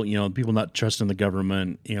people, people not trusting the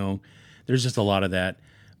government, there's just a lot of that.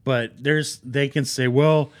 But they can say,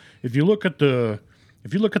 well, if you look at the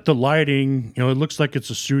lighting, it looks like it's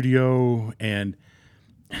a studio, and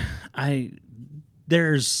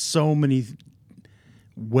there's so many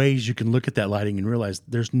ways you can look at that lighting and realize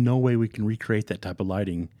there's no way we can recreate that type of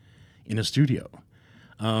lighting in a studio.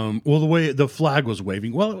 Well, the way the flag was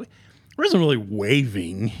waving, well, it wasn't really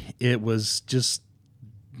waving. It was just,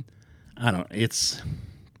 I don't know.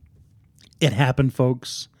 It happened,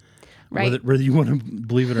 folks. Right. Whether you want to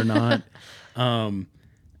believe it or not.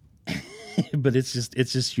 But it's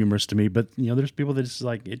just humorous to me. But there's people that just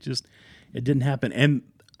like it didn't happen. And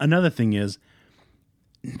another thing is,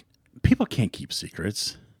 people can't keep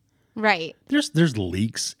secrets. Right. There's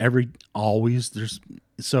leaks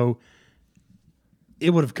so it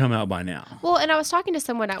would have come out by now. Well, and I was talking to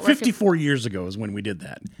someone at work. 54 years ago is when we did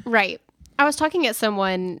that. Right. I was talking to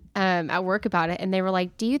someone at work about it, and they were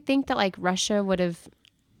like, "Do you think that like Russia would have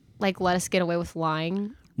like let us get away with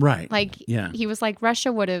lying?" Right. Like, yeah. He was like,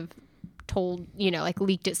 Russia would have told, like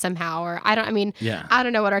leaked it somehow, or I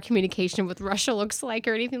don't know what our communication with Russia looks like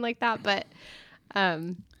or anything like that, but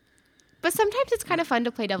sometimes it's kind of fun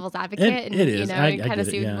to play devil's advocate it is. I and kind of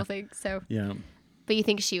get see it, what yeah. people think. So, Yeah. But you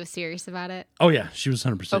think she was serious about it? Oh yeah, she was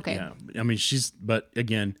 100%. Okay. Yeah. I mean, but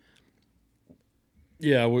again,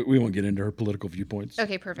 yeah, we won't get into her political viewpoints.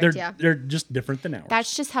 Okay, perfect. They're just different than ours.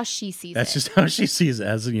 That's just how she sees it. That's just how she sees it,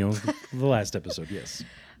 as the last episode. Yes.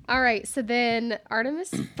 All right. So then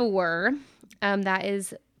Artemis 4, that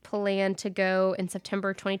is planned to go in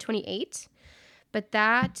September 2028. But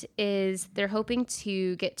they're hoping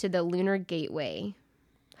to get to the Lunar Gateway.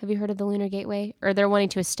 Have you heard of the Lunar Gateway? Or they're wanting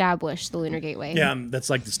to establish the Lunar Gateway. Yeah, that's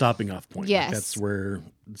like the stopping off point. Yes. That's where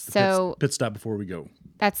it's the pit stop before we go.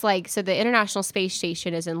 That's so the International Space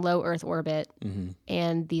Station is in low Earth orbit,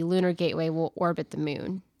 and the Lunar Gateway will orbit the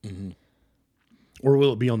moon. Mm-hmm. Or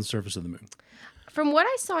will it be on the surface of the moon? From what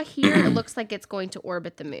I saw here, it looks like it's going to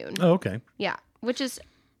orbit the moon. Oh, okay. Yeah, which is,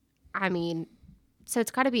 so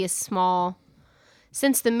it's got to be a small,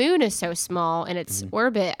 since the moon is so small and its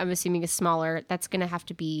orbit, I'm assuming, is smaller, that's going to have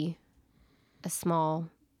to be a small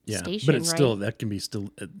station, but it's right? still, that can be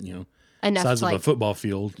still, Enough size to, of a football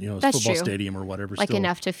field, a That's football true. stadium or whatever. like still,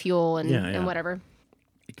 enough to fuel and whatever.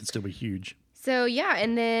 It can still be huge. So yeah,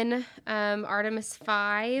 and then Artemis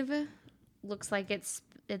 5 looks like it's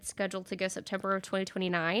scheduled to go September of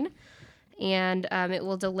 2029, and it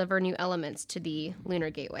will deliver new elements to the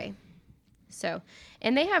Lunar Gateway. So,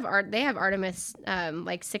 and they have Artemis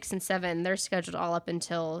 6 and 7. They're scheduled all up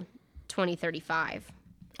until 2035.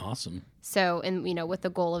 Awesome. So, and with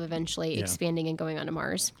the goal of eventually expanding and going on to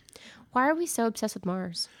Mars. Why are we so obsessed with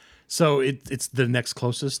Mars? So it's the next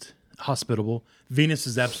closest hospitable. Venus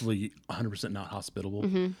is absolutely 100% not hospitable.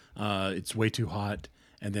 Mm-hmm. It's way too hot.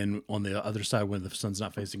 And then on the other side, when the sun's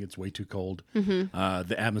not facing, it's way too cold. Mm-hmm.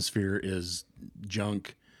 The atmosphere is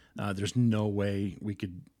junk. There's no way we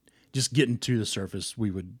could just get into the surface.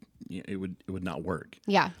 It would not work.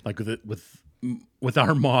 Yeah. Like with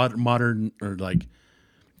our modern or like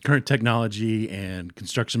current technology and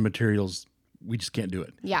construction materials, we just can't do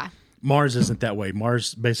it. Yeah. Mars isn't that way.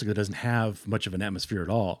 Mars basically doesn't have much of an atmosphere at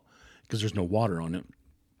all because there's no water on it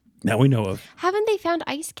that we know of. Haven't they found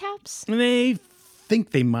ice caps? And they think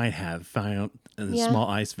they might have found small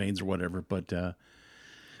ice veins or whatever, but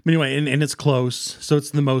anyway, and it's close, so it's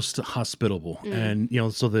the most hospitable. And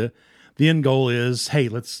so the end goal is, hey,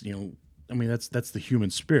 let's that's the human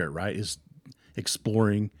spirit, right? Is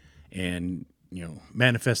exploring and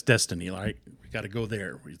manifest destiny. Like we got to go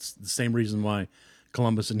there. It's the same reason why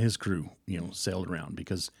Columbus and his crew, sailed around,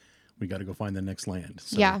 because we got to go find the next land.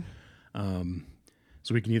 So, Yeah.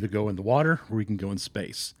 So we can either go in the water or we can go in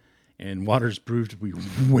space. and water's proved to be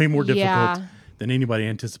way more difficult Yeah. than anybody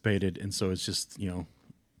anticipated, and so it's just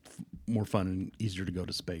more fun and easier to go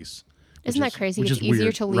to space. Isn't that crazy? Which It's is easier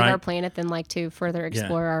weird, to leave right? our planet than like to further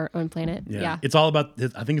explore our own planet. Yeah. It's all about.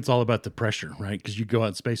 I think it's all about the pressure, right? Because you go out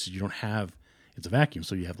in space, you don't have. It's a vacuum,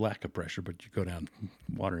 so you have lack of pressure. But you go down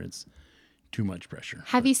water, it's too much pressure.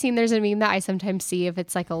 Have you seen? There's a meme that I sometimes see if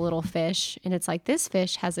it's like a little fish, and it's like this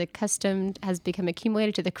fish has become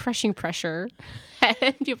accumulated to the crushing pressure,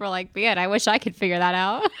 and people are like, "Man, I wish I could figure that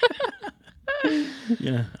out."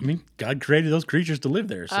 Yeah, I mean, God created those creatures to live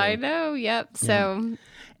there. So. I know. Yep. So.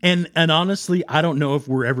 And honestly, I don't know if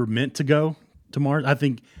we're ever meant to go to Mars. I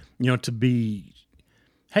think to be,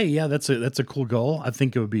 hey, yeah, that's a cool goal. I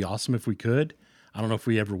think it would be awesome if we could. I don't know if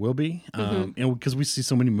we ever will be, because we see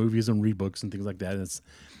so many movies and read books and things like that. And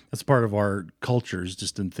that's part of our cultures,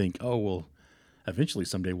 just to think, oh well, eventually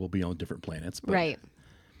someday we'll be on different planets, but Right.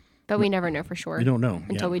 But we never know for sure. we don't know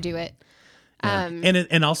until we do it. Yeah.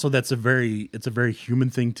 And also it's a very human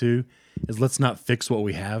thing too. Is let's not fix what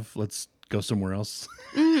we have. Let's go somewhere else.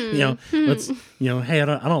 Let's hey,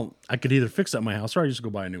 I could either fix up my house or I just go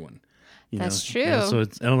buy a new one. That's true. Yeah, so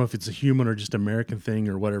I don't know if it's a human or just American thing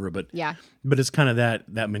or whatever, but Yeah. but it's kind of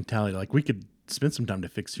that mentality. Like we could spend some time to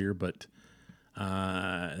fix here, but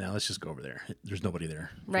now let's just go over there. There's nobody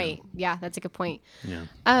there. Right. Yeah, that's a good point. Yeah.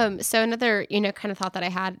 So another, kind of thought that I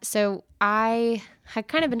had. So I had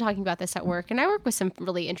kind of been talking about this at work, and I work with some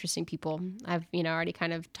really interesting people. I've, already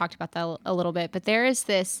kind of talked about that a little bit, but there is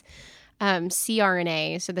this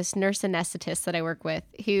CRNA, so this nurse anesthetist that I work with,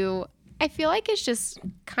 who I feel like is just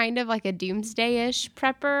kind of like a doomsday-ish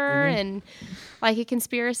prepper and like a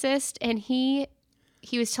conspiracist. And he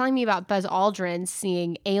was telling me about Buzz Aldrin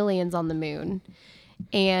seeing aliens on the moon.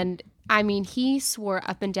 And I mean, he swore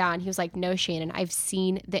up and down. He was like, no, Shannon, I've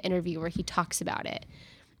seen the interview where he talks about it.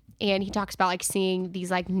 And he talks about like seeing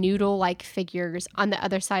these like noodle-like figures on the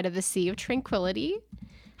other side of the Sea of Tranquility.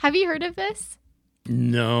 Have you heard of this?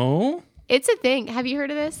 No. It's a thing. Have you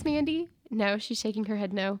heard of this, Mandy? No, she's shaking her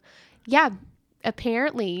head no. Yeah,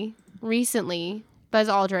 apparently, recently, Buzz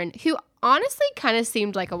Aldrin, who honestly kind of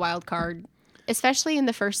seemed like a wild card, especially in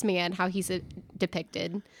The First Man, how he's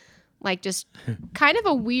depicted. Like just kind of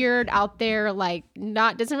a weird out there, like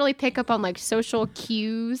doesn't really pick up on like social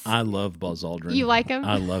cues. I love Buzz Aldrin. You like him?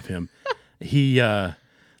 I love him.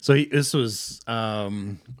 This was, I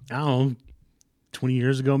don't know, 20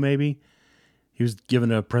 years ago maybe. He was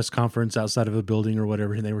giving a press conference outside of a building or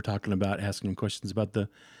whatever, and they were talking about, asking him questions about the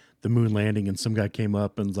moon landing, and some guy came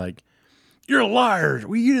up and was like, "You're a liar.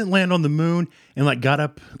 Well, you didn't land on the moon," and like got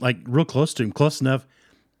up like real close to him, close enough.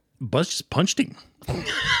 Buzz just punched him.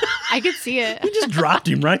 I could see it. He just dropped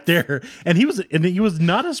him right there, and he was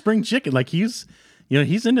not a spring chicken. Like he's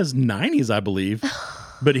in his 90s, I believe,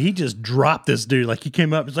 but he just dropped this dude. Like he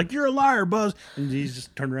came up, it's like, "You're a liar, Buzz," and he's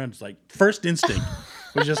just turned around. It's like first instinct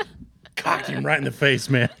was just cocked him right in the face,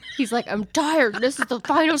 man. He's like, "I'm tired. This is the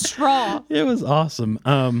final straw." It was awesome.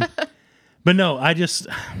 But no, I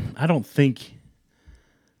don't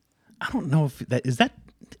know if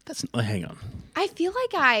that's hang on. I feel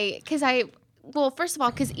like well, first of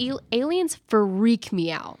all, because aliens freak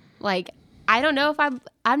me out. Like, I don't know if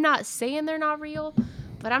I'm not saying they're not real,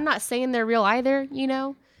 but I'm not saying they're real either,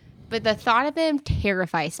 But the thought of them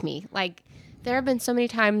terrifies me. Like, there have been so many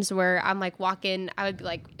times where I'm like walking, I would be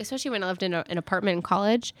like, especially when I lived in an apartment in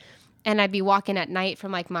college, and I'd be walking at night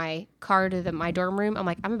from like my car to my dorm room. I'm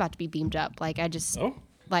like, I'm about to be beamed up. Like, I just,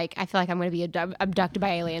 like, I feel like I'm going to be abducted by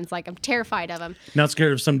aliens. Like, I'm terrified of them. Not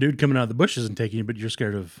scared of some dude coming out of the bushes and taking you, but you're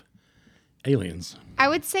scared of aliens. I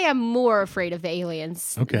would say I'm more afraid of the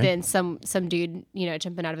aliens Okay. than some dude,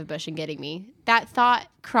 jumping out of a bush and getting me. That thought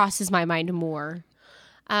crosses my mind more.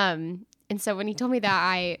 And so when he told me that,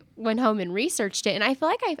 I went home and researched it, and I feel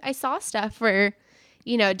like I saw stuff where,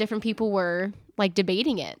 different people were like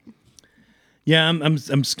debating it. Yeah,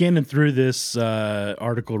 I'm scanning through this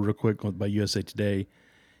article real quick by USA Today,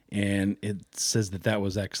 and it says that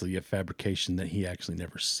was actually a fabrication that he actually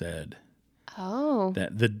never said. Oh.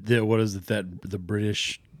 That the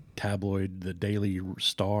British tabloid, the Daily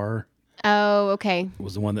Star. Oh, okay.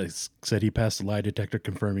 Was the one that said he passed a lie detector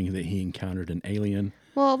confirming that he encountered an alien.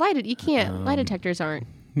 Well, lie detectors aren't.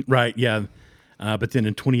 Right, yeah. But then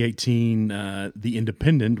in 2018, The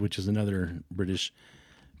Independent, which is another British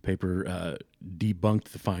paper, debunked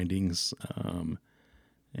the findings.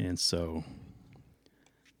 And so,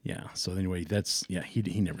 yeah. So anyway,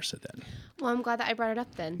 he never said that. Well, I'm glad that I brought it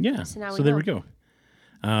up then. Yeah. So now so there we go.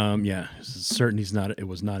 Yeah. It's certain it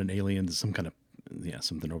was not an alien. There's some kind of,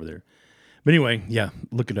 something over there. But anyway, yeah,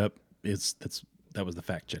 look it up. That's that was the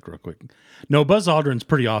fact check real quick. No, Buzz Aldrin's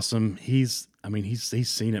pretty awesome. He's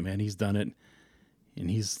seen it, man. He's done it, and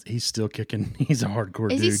he's still kicking. He's a hardcore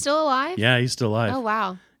dude. Is he still alive? Yeah, he's still alive. Oh,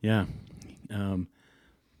 wow. Yeah.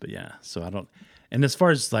 But yeah, so I don't. And as far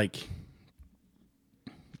as like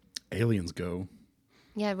aliens go,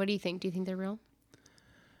 Yeah, what do you think? Do you think they're real?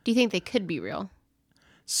 Do you think they could be real?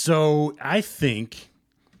 so I think,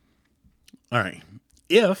 all right,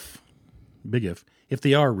 if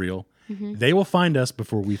they are real, they will find us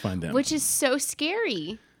before we find them. Which is so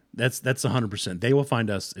scary. That's 100%. They will find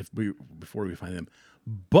us before we find them.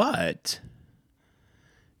 But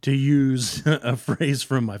to use a phrase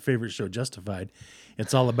from my favorite show, Justified,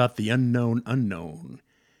 it's all about the unknown unknown.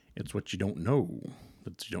 It's what you don't know.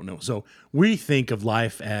 But you don't know. So we think of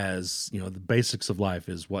life as, the basics of life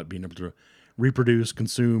is what? Being able to reproduce,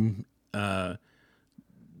 consume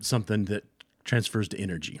something that transfers to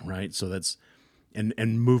energy, right? So that's and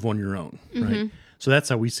move on your own, right? So that's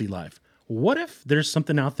how we see life. What if there's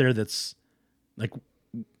something out there that's like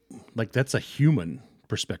that's a human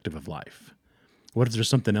perspective of life? What if there's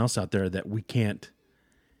something else out there that we can't,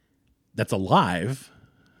 that's alive,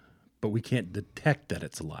 but we can't detect that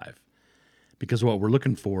it's alive? Because what we're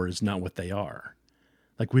looking for is not what they are.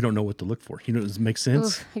 Like, we don't know what to look for. Does it make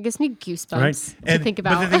sense? Oof, it gives me goosebumps Right? to think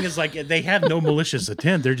about. But the thing is, like, they have no malicious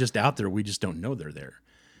intent. They're just out there. We just don't know they're there.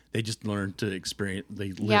 They just learn to experience,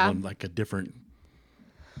 they live on like a different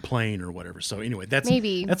plane or whatever. So anyway, that's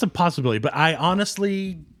a possibility. But I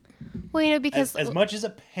honestly, well, because as much as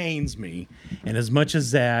it pains me, and as much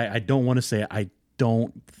as I don't want to say it, I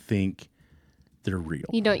don't think they're real.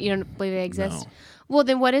 you don't believe they exist. No. Well,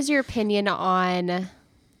 then what is your opinion on?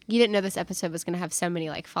 You didn't know this episode was going to have so many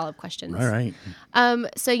like follow-up questions. All right.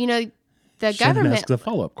 So the Shannon government asked a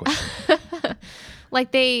follow-up question.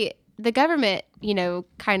 like the government,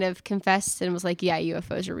 kind of confessed and was like, yeah,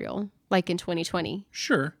 UFOs are real, like in 2020.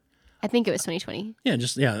 Sure. I think it was 2020.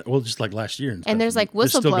 Yeah, well, just like last year. And there's like They're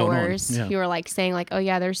still going on. whistleblowers Yeah. who are like saying like, oh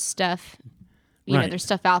yeah, there's stuff, Right. there's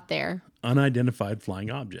stuff out there. Unidentified flying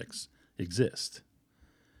objects exist.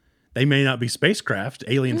 They may not be spacecraft,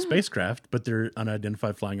 alien spacecraft, but they're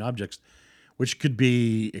unidentified flying objects, which could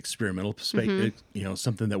be experimental space,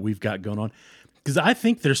 something that we've got going on. Because I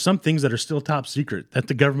think there's some things that are still top secret that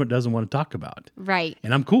the government doesn't want to talk about. Right.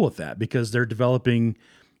 And I'm cool with that because they're developing,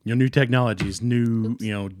 new technologies, new,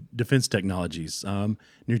 defense technologies,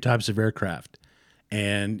 new types of aircraft.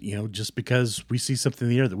 And, just because we see something in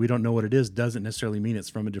the air that we don't know what it is doesn't necessarily mean it's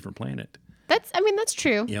from a different planet. That's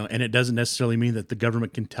true. And it doesn't necessarily mean that the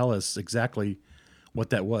government can tell us exactly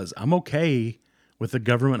what that was. I'm okay with the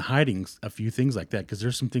government hiding a few things like that because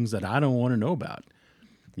there's some things that I don't want to know about.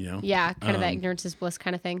 Yeah, kind of that ignorance is bliss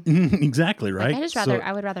kind of thing. Exactly, right?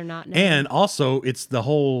 I would rather not know. And also, it's the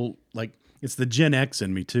whole, it's the Gen X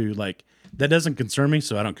in me too. Like, that doesn't concern me,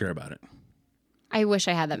 so I don't care about it. I wish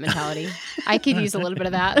I had that mentality. I could use a little bit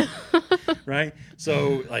of that. Right?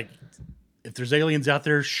 So, if there's aliens out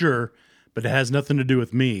there, sure, but it has nothing to do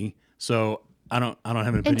with me. So I don't have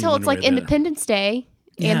an opinion. Until it's like Independence Day,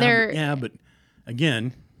 and they're but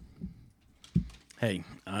again, hey,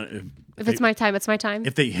 if it's my time, it's my time.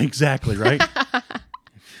 If they exactly right,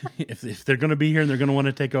 if they're going to be here and they're going to want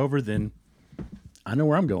to take over, then I know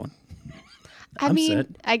where I'm going. I mean, set.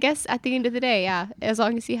 I guess at the end of the day, yeah, as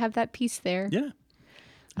long as you have that piece there. Yeah,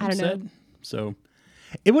 I don't know. So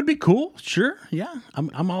it would be cool, sure. Yeah,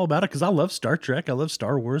 I'm all about it because I love Star Trek, I love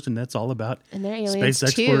Star Wars, and that's all about And they're aliens space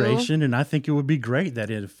exploration. And I think it would be great that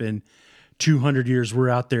if in 200 years we're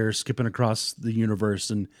out there skipping across the universe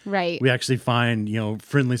and Right. we actually find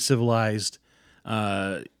friendly, civilized,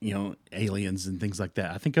 aliens and things like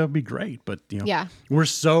that. I think that would be great. But Yeah. we're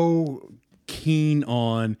so keen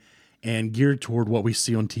on and geared toward what we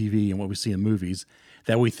see on TV and what we see in movies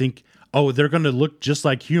that we think, oh, they're going to look just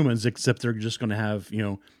like humans, except they're just going to have,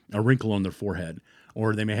 a wrinkle on their forehead,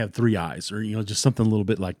 or they may have 3 eyes, or, just something a little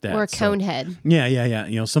bit like that. Or a cone head.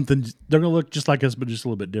 Yeah. Something, they're going to look just like us, but just a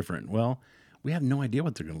little bit different. Well, we have no idea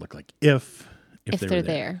what they're going to look like if they're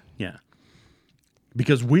there. Yeah.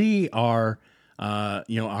 Because we are,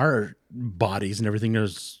 our bodies and everything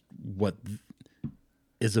is what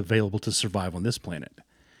is available to survive on this planet.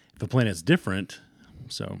 If the planet's different,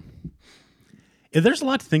 so there's a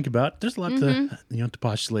lot to think about. There's a lot to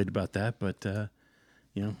postulate about that, but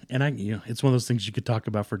it's one of those things you could talk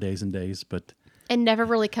about for days and days, but And never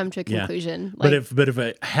really come to a conclusion. But if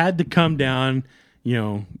it had to come down,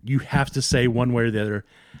 you have to say one way or the other.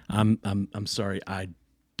 I'm sorry, I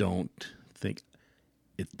don't think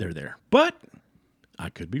they're there, but I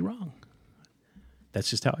could be wrong. That's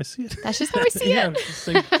just how I see it. That's just how I see Yeah, it. this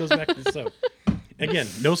thing goes back to so. Again,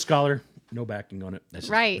 no scholar. no backing on it.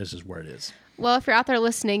 Right. This is where it is. Well, if you're out there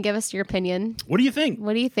listening, give us your opinion. What do you think?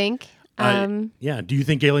 What do you think? Yeah. Do you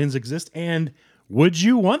think aliens exist? And would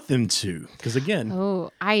you want them to? Because again, they're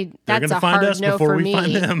going that's to a find hard us no before for we me.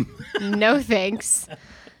 find them. No thanks.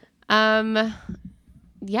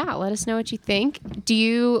 Yeah, let us know what you think.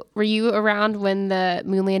 Were you around when the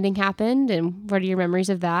moon landing happened, and what are your memories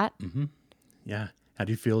of that? Mm-hmm. Yeah. How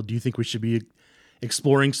do you feel? Do you think we should be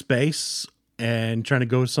exploring space and trying to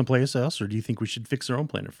go someplace else, or do you think we should fix our own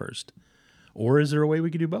planet first? Or is there a way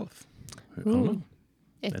we could do both? I don't know.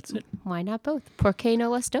 That's it. Why not both? Por qué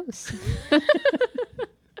no las dos?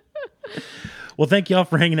 Well, thank y'all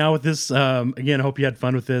for hanging out with us. Again, I hope you had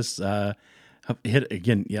fun with this. Like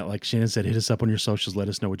Shannon said, hit us up on your socials. Let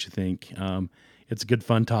us know what you think. It's a good,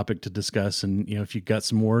 fun topic to discuss. And, if you've got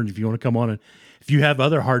some more, and if you want to come on, and if you have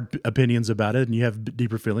other hard opinions about it and you have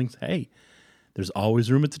deeper feelings, hey, there's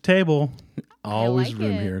always room at the table. Always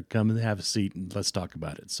room here. Come and have a seat and let's talk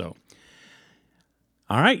about it. So,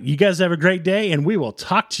 all right. You guys have a great day, and we will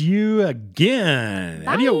talk to you again.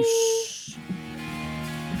 Bye. Adios.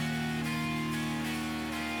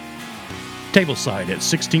 Tableside at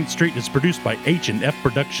 16th Street is produced by H&F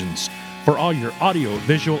Productions. For all your audio,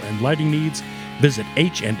 visual, and lighting needs, visit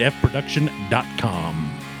hnfproduction.com.